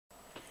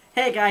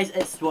Hey guys,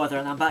 it's Swather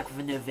and I'm back with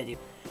a new video.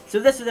 So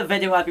this is a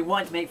video I've been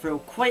wanting to make for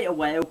quite a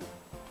while,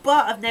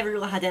 but I've never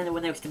really had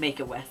anyone else to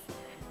make it with.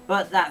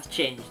 But that's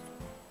changed.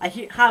 I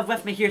have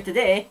with me here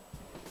today,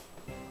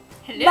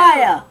 Hello.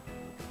 Maya!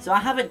 So I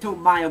haven't told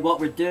Maya what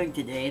we're doing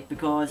today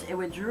because it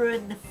would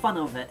ruin the fun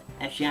of it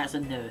if she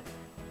actually knew.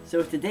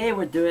 So today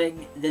we're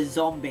doing the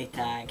zombie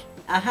tag.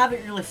 I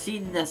haven't really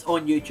seen this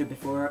on YouTube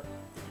before.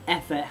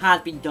 If it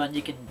has been done,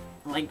 you can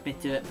link me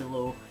to it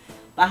below.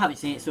 But I haven't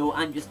seen it, so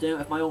I'm just doing it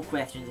with my own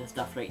questions and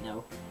stuff right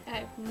now.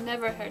 I've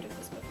never heard of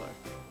this before.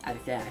 I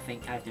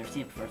think I've never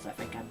seen it before, so I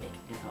think I'm making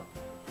it up.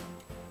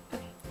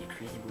 Okay. You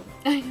crazy woman.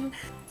 I know.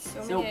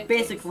 So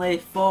basically,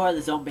 for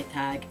the zombie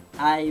tag,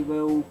 I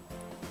will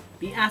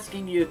be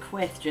asking you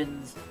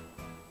questions,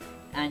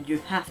 and you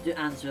have to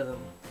answer them.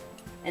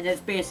 And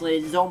it's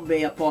basically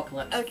zombie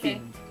apocalypse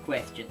themed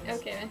questions.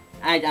 Okay then.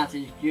 I'd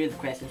answer you the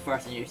questions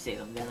first, and you say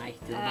them, then I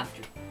do them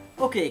after.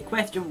 Okay,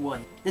 question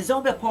 1. The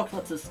zombie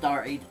apocalypse has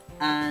started,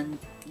 and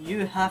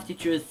you have to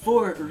choose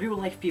 4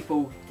 real-life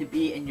people to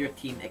be in your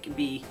team. It can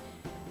be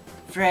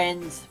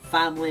friends,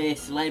 family,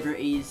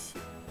 celebrities,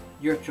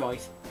 your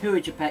choice. Who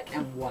would you pick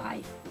and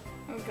why?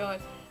 Oh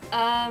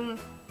god.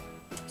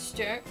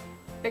 Stuart,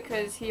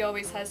 because he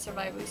always has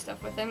survival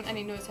stuff with him and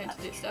he knows how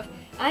to do stuff.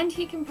 And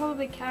he can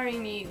probably carry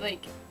me,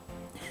 like,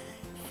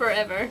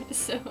 forever,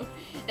 so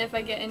if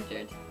I get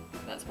injured,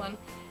 that's one.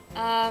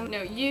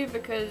 No, you,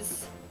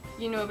 because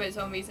you know about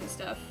zombies and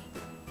stuff.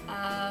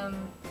 Oh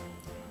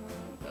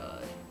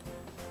god.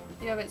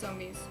 You know about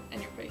zombies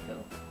and you're pretty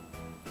cool.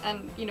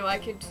 And, you know, I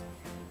could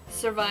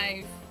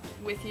survive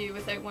with you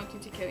without wanting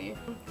to kill you.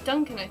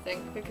 Duncan, I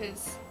think,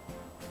 because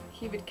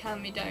he would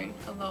calm me down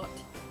a lot.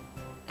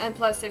 And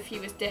plus, if he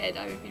was dead,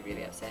 I would be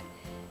really upset.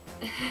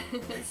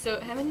 So,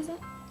 how many is that?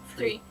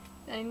 3.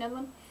 I need another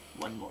one?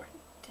 One more.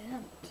 Damn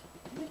it.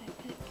 Who would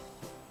I pick?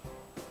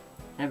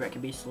 Remember, it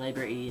can be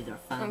celebrities or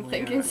family. I'm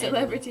thinking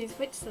celebrities.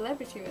 Which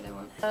celebrity would I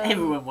want?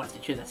 Everyone wants to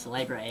choose a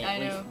celebrity at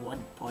least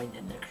one point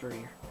in their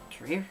career.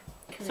 Career?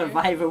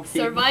 Survival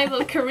team.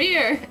 Survival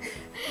career!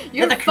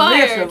 You're the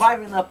fired! Career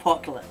surviving the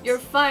apocalypse. You're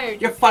fired!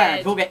 You're fired!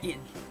 Dead. Go get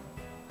eaten.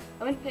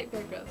 I wouldn't pick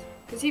Bear Grylls,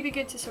 because he'd be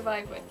good to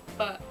survive with,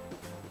 but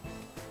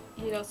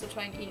he'd also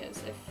try and eat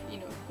us if, you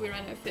know, we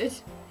ran out of food.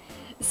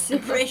 So,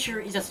 I'm pretty sure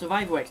he's a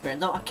survival expert,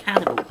 not a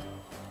cannibal.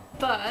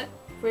 But,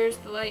 where's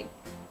the line?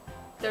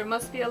 There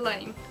must be a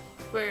line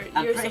where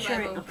I'm you're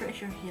pretty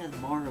sure he has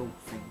moral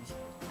things.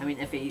 I mean,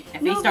 if he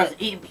starts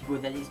eating people,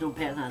 then he's no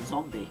better than a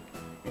zombie.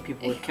 Then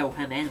people would kill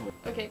him anyway.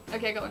 Okay,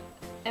 I got one.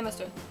 Emma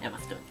Stone.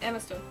 Emma Stone. Emma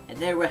Stone. And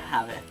there we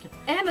have it.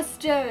 Emma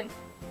Stone!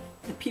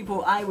 The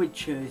people I would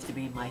choose to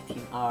be in my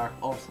team are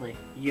obviously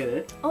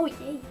you. Oh,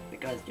 yay.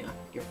 Because, you know,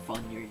 you're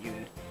fun, you're you.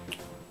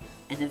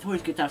 And it's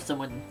always good to have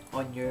someone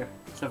on your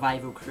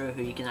survival crew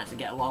who you can actually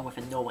get along with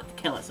and know what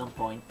to kill at some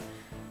point.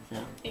 So.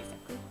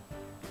 Exactly.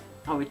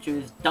 I would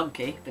choose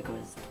Donkey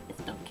because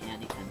it's Donkey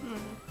anytime.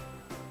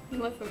 I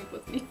love how we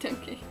both need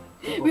Donkey.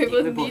 We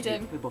both need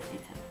him. We both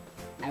need him.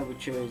 I would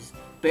choose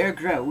Bear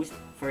Grylls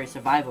for his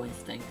survival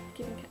instinct.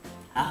 Keeping cat.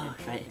 Oh,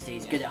 right, so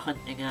he's good at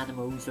hunting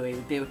animals, so he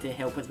would be able to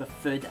help us with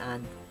food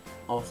and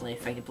obviously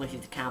finding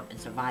places to camp and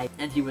survive.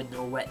 And he would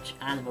know which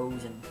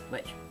animals and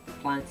which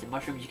plants and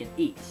mushrooms you can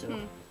eat, so,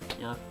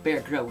 you know,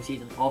 Bear Grylls,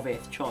 he's an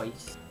obvious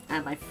choice.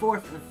 And my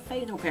 4th and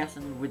final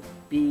person would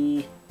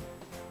be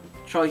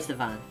Troye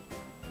Sivan.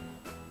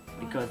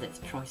 Because it's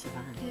Troye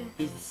Sivan. Yeah.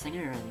 He's a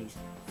singer and he's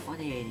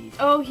funny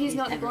and he's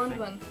not the blonde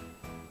one.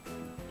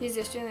 He's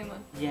the Australian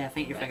one. Yeah, I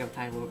think you're thinking of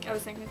Tyler. I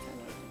was thinking of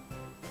Tyler.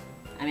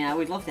 I mean, I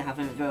would love to have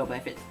him as well, but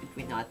if it's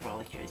between that, I'd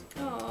probably choose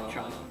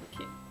Troye.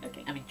 Cute.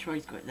 Okay. I mean,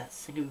 Troy's got that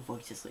singing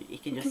voice, it's like he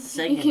can just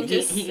sing He and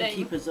he can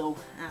keep us all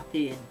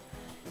happy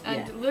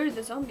and lure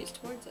the zombies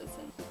towards us.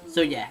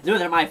 So yeah, those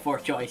are my 4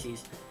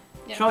 choices.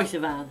 Yeah. Troye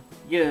Sivan,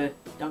 you,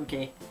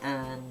 Donkey,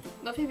 and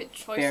Love you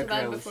picked Troye Bear Sivan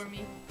Grylls. before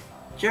me.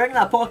 During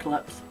the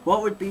apocalypse,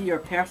 what would be your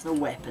personal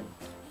weapon?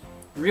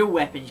 Real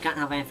weapons, you can't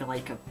have anything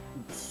like a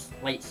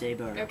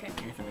lightsaber or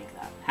anything like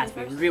that. It has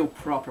to be real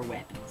proper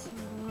weapons.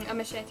 A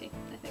machete,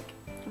 I think.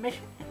 A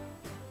machete.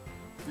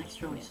 Nice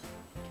choice.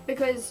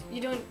 Because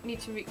you don't need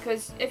to,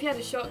 because if you had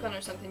a shotgun or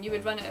something, you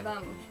would run out of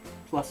ammo.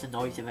 Plus the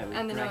noise of it would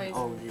And the bring noise.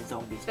 all the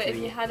zombies But to if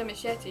you had a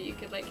machete, you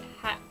could like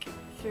hack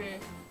through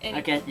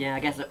anything. I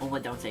guess the only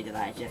downside of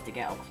that is you have to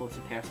get up close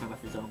and personal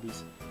with the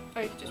zombies.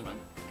 Or you could just run.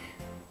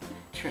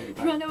 True,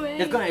 but Run away!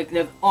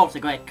 There's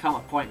obviously going to come a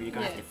point where you're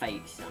going to have to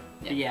fight, so.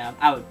 But yeah,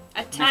 I would...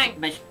 A tank!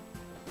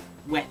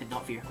 Weapon,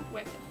 not vehicle.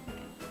 Weapon, okay.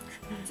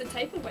 It's a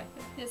type of weapon.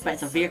 But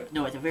it's a vehicle,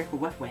 no, it's a vehicle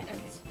with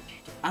weapons.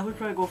 Okay. I would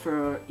probably go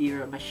for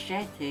either a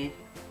machete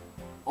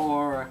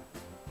or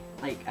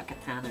like a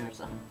katana or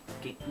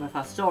something. With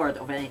a sword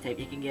of any type,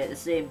 you can get the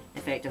same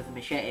effect of the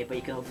machete, but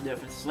you can also do it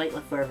from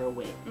slightly further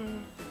away.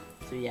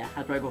 So yeah,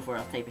 I'd probably go for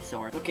a type of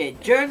sword. Okay,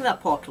 during the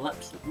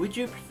apocalypse, would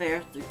you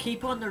prefer to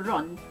keep on the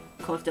run,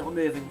 constantly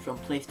moving from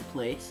place to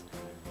place,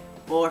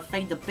 or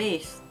find a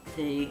base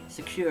to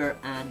secure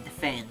and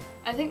defend?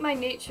 I think my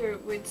nature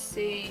would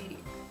say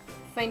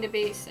find a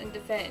base and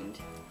defend,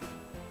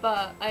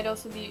 but I'd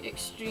also be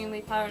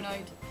extremely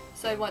paranoid.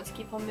 so I want to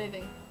keep on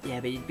moving. Yeah,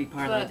 but you'd be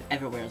paranoid But-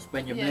 everywhere. So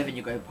when you're yeah. moving,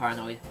 you're going to be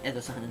paranoid. Is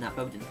there something in that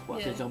building? What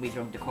if Yeah. there's zombies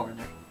around the corner?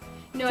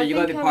 No, So I you're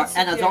going think to be I would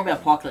in a secure- zombie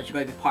apocalypse. You're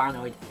going to be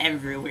paranoid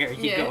everywhere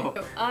you yeah,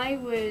 go. I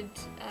would.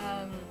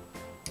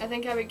 I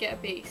think I would get a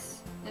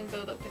base and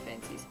build up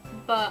defenses,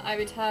 but I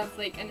would have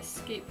like an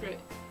escape route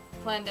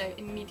planned out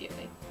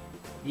immediately.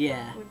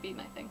 Yeah. Would be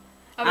my thing.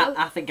 I will,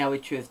 I think I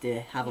would choose to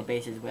have a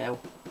base as well.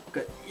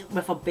 'Cause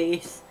with a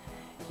base,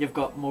 you've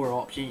got more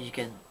options. You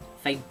can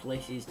find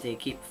places to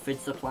keep food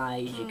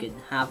supplies. You can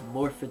have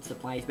more food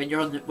supplies. When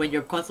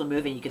you're constantly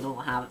moving, you can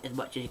only have as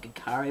much as you can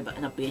carry. But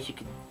in a base, you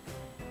can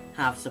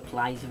have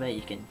supplies of it.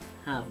 You can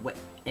have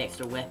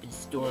extra weapons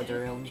stored Yeah.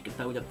 around. You can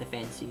build up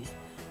defenses.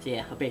 So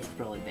yeah, a base is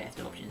probably the best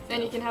option. as and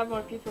you well. can have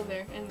more people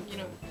there, and you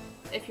know,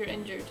 if you're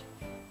injured.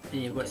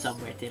 And you've got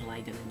somewhere to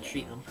lie down and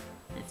treat them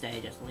instead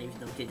of just leaving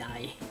them to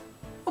die.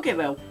 Okay,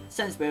 well,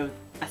 since we've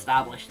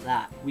established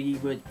that we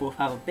would both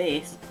have a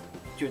base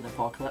during the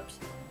apocalypse,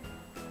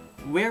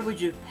 where would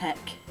you pick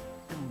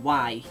and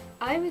why?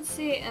 I would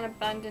say an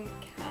abandoned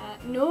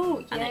cat. No,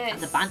 yes.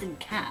 An abandoned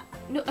cat?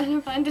 No, an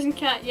abandoned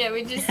cat. Yeah,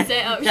 we just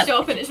set up Just-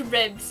 shop in its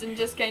ribs and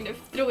just kind of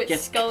throw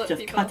its skull at just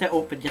people. cut it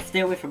open, just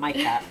stay away from my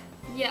cat.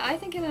 Yeah, I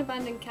think an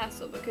abandoned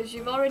castle, because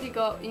you've already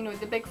got, you know,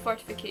 the big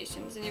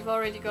fortifications, and you've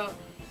already got,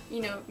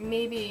 you know,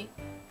 maybe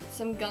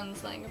some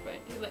guns lying about.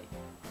 Like,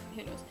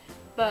 who knows?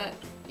 But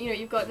you know,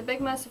 you've got the big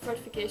massive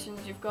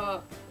fortifications. You've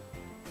got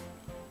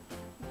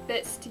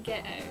bits to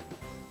get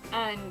out,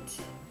 and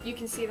you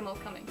can see them all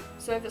coming.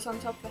 So if it's on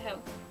top of a hill,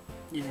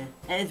 Yeah.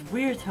 It is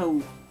weird how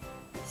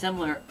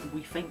similar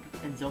we think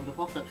in Zombie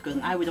Apocalypse, because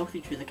I would also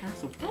choose a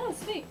castle. oh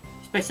sweet.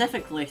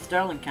 Specifically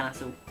Stirling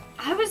Castle,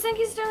 I was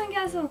thinking Stirling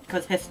Castle.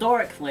 because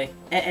historically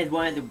it is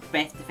one of the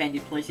best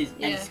defended places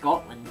in Yeah.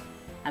 Scotland.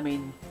 I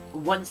mean,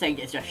 one side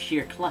is just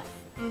sheer cliff,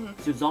 Mhm.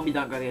 so zombies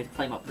aren't going to be able to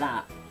climb up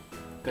that,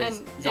 because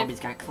And zombies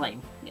can't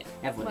climb. Yeah.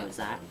 Everyone Well- knows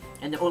that.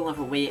 And the only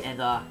other way is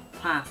a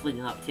path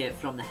leading up to it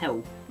from the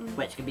hill, Mhm.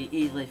 which can be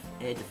easily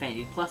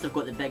defended. Plus, they've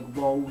got the big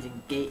walls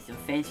and gates and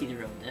fences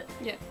around it.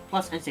 Yeah.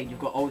 Plus, inside you've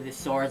got all the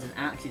swords and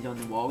axes on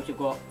the walls. You've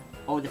got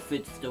all the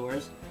food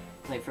stores,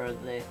 like for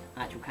the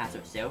actual castle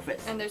itself.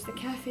 And there's the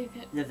cafe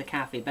bit. There's the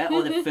cafe bit,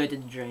 all the food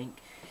and drink.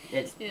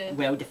 It's Yeah.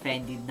 well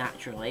defended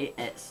naturally.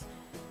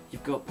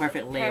 You've got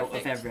perfect layout of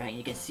Perfect. everything.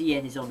 You can see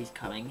any zombies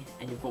coming,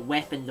 and you've got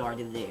weapons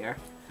already there.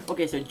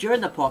 Okay, so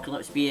during the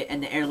apocalypse, be it in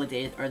the early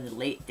days or in the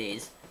late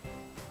days,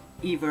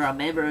 either a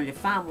member of your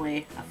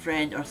family, a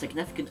friend, or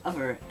significant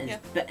other is Yeah.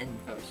 bitten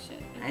Oh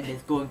shit. and Okay.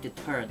 is going to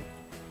turn.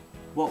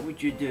 What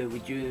would you do?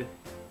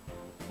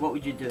 What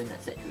would you do in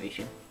that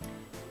situation?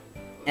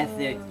 If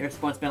the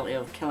responsibility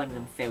of killing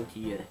them fell to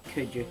you,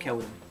 could you kill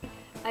them?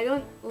 I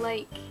don't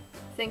like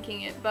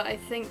thinking it, but I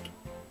think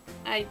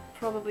I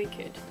probably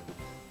could.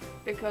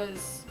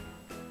 Because,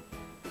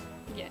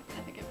 yeah,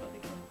 I think I probably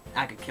could.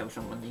 I could kill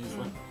someone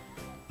easily. Mm.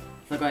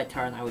 If they're going to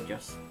turn, I would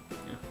just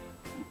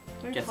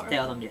Very tell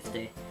horrible. them just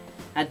to.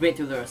 I'd wait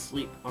till they're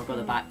asleep or got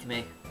their Mm. back to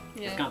me.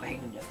 Yeah. Just can't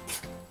behind them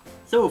just.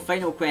 So,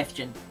 final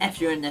question. If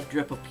you're in this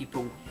group of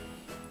people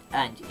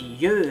and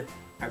you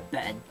are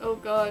bitten, Oh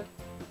god.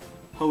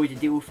 how would you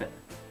deal with it?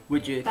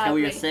 Would you kill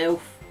Badly.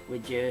 yourself?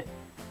 Would you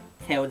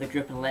tell the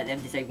group and let them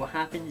decide what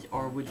happens?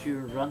 Or would you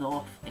run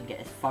off and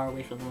get as far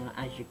away from them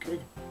as you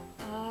could?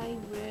 I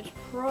would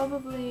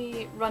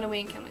probably run away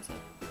and kill myself.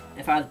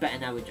 If I was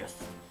bitten, I would just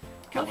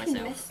kill What if you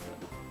myself. missed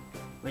though?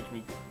 What do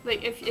you mean?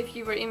 Like if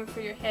you were aiming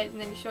for your head and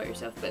then you shot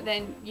yourself, but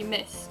then you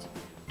missed,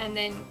 and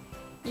then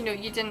you know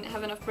you didn't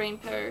have enough brain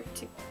power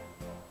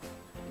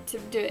to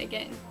do it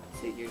again,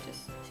 so you're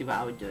just. See, what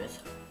I would do is.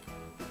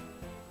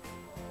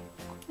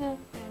 Oh,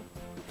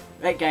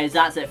 Right guys,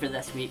 that's it for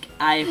this week.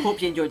 I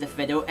hope you enjoyed this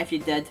video. If you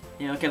did,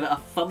 give it a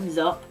thumbs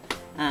up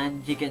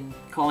and you can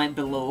comment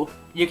below.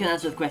 You can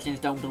answer the questions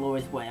down below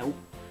as well.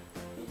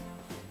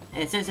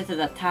 Since it is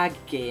a tag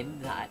game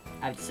that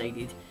I've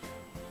decided,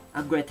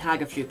 I'm going to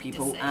tag a few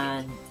people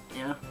and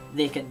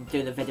they can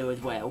do the video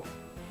as well.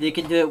 They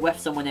can do it with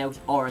someone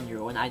else or on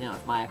your own. I know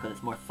it's Maya because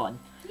it's more fun.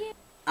 Yeah.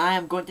 I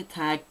am going to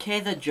tag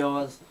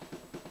Kezajaws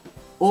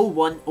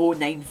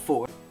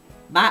 01094,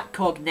 Matt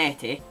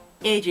Cognetti,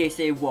 AJ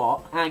Say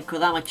What, and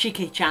because I'm a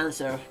cheeky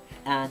chancer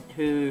and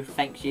who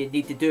thinks you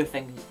need to do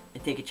things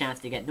and take a chance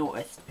to get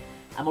noticed,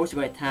 I'm also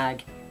going to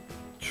tag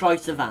Troye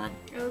Sivan.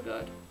 oh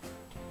god.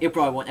 He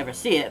probably won't ever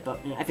see it, but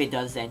if he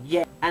does, then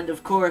yeah. And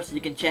of course,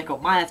 you can check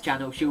out Maya's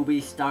channel. She'll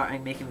be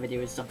starting making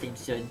videos sometime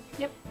soon.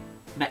 Yep.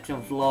 Mix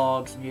of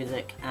vlogs,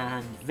 music,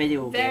 and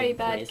video Very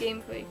bad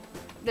gameplays. gameplay.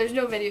 There's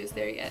no videos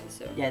there yet,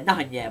 so. Yeah,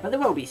 nothing yet, but there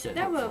will be soon.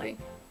 There will hopefully.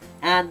 be.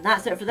 And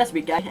that's it for this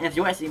week, guys. If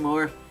you want to see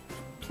more,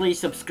 please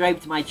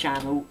subscribe to my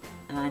channel,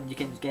 and you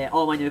can get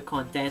all my new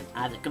content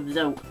as it comes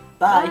out.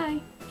 Bye.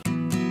 Bye.